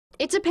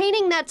It's a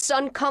painting that's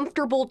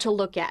uncomfortable to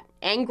look at,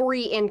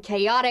 angry and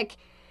chaotic.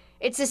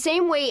 It's the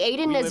same way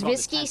Aiden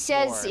Nesvisky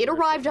says it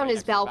arrived on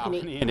his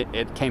balcony. And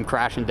it came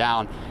crashing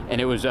down,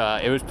 and it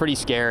was pretty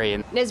scary.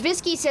 And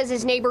Nesvisky says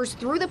his neighbors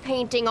threw the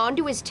painting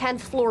onto his 10th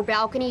floor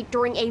balcony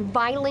during a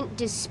violent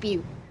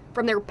dispute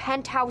from their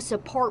penthouse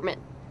apartment.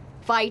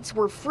 Fights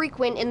were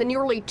frequent in the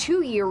nearly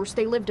 2 years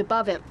they lived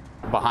above him.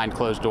 Behind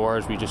closed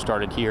doors, we just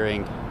started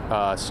hearing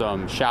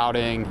some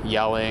shouting,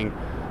 yelling.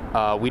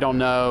 We don't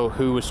know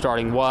who was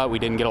starting what. We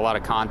didn't get a lot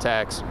of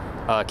context.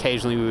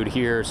 Occasionally we would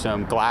hear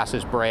some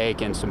glasses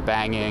break and some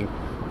banging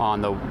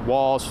on the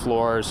walls,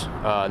 floors.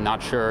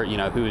 Not sure,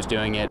 who was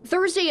doing it.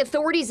 Thursday,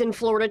 authorities in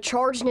Florida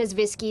charged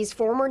Nesvisky's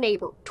former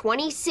neighbor,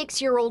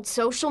 26-year-old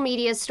social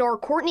media star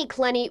Courtney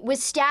Clenny, with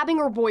stabbing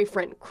her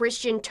boyfriend,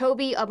 Christian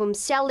Toby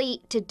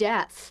Abumseli, to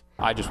death.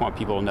 I just want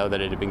people to know that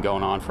it had been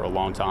going on for a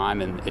long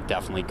time, and it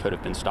definitely could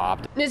have been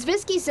stopped.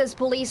 Nesvisky says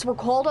police were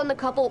called on the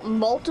couple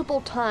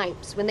multiple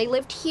times when they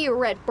lived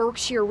here at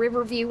Berkshire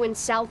Riverview in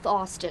South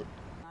Austin.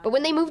 But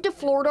when they moved to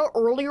Florida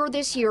earlier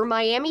this year,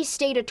 Miami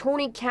State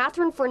Attorney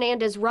Catherine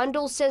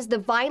Fernandez-Rundle says the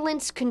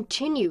violence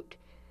continued,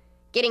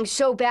 getting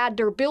so bad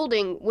their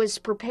building was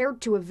prepared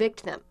to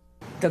evict them.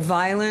 The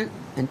violent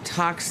and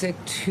toxic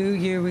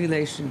 2-year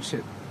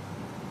relationship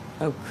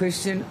of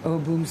Christian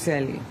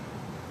Abumseli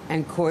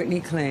and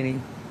Courtney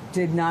Clenny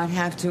did not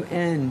have to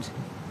end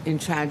in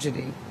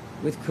tragedy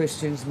with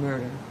Christian's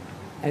murder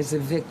as a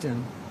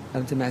victim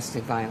of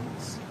domestic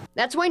violence.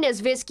 That's why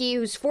Nesvisky,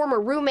 whose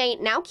former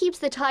roommate now keeps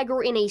the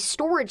tiger in a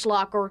storage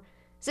locker,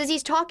 says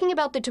he's talking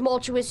about the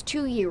tumultuous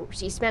 2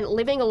 years he spent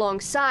living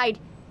alongside,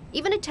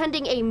 even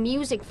attending a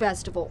music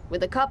festival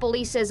with a couple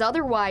he says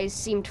otherwise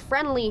seemed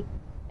friendly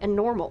and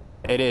normal.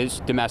 It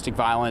is domestic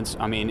violence.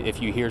 I mean,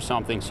 if you hear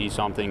something, see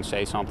something,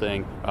 say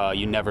something,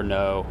 you never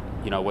know,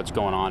 what's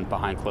going on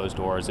behind closed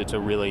doors. It's a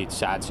really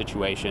sad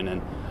situation,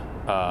 and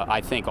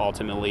I think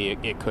ultimately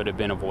it could have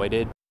been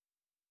avoided.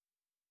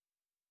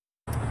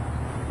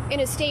 In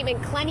a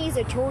statement, Clenny's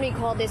attorney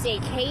called this a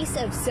case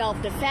of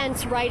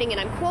self-defense, writing, and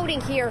I'm quoting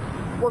here,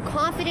 "We're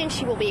confident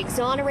she will be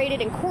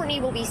exonerated and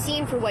Courtney will be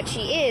seen for what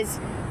she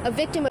is, a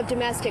victim of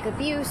domestic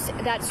abuse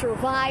that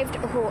survived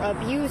her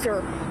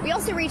abuser." We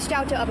also reached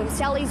out to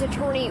Abumseli's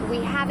attorney. We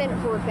haven't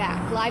heard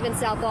back. Live in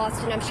South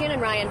Austin, I'm Shannon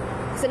Ryan,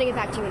 sending it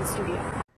back to you in studio.